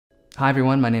Hi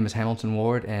everyone, my name is Hamilton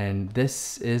Ward and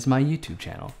this is my YouTube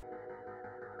channel.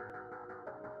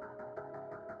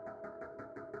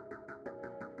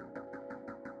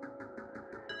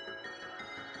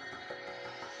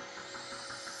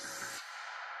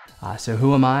 So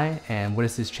who am I and what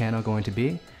is this channel going to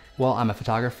be? Well, I'm a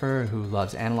photographer who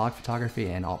loves analog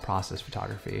photography and alt process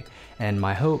photography, and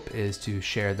my hope is to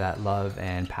share that love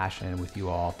and passion with you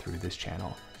all through this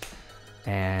channel.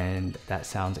 And that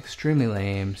sounds extremely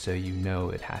lame, so you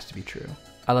know it has to be true.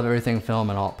 I love everything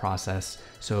film and alt process,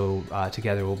 so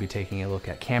together we'll be taking a look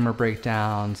at camera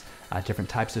breakdowns, different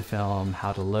types of film,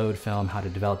 how to load film, how to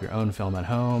develop your own film at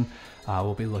home.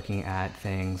 We'll be looking at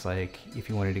things like if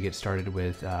you wanted to get started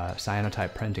with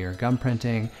cyanotype printing or gum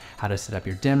printing, how to set up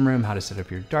your dim room, how to set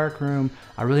up your dark room.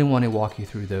 I really want to walk you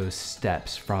through those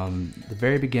steps from the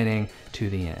very beginning to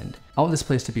the end. I want this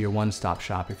place to be your one-stop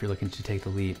shop if you're looking to take the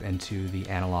leap into the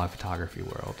analog photography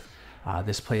world.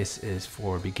 This place is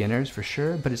for beginners for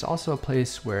sure, but it's also a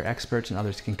place where experts and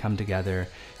others can come together,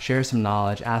 share some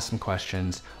knowledge, ask some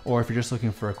questions, or if you're just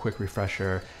looking for a quick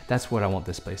refresher, that's what I want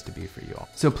this place to be for you all.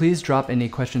 So please drop any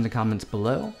questions and comments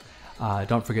below.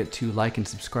 Don't forget to like and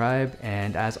subscribe,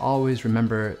 and as always,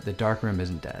 remember the darkroom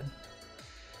isn't dead.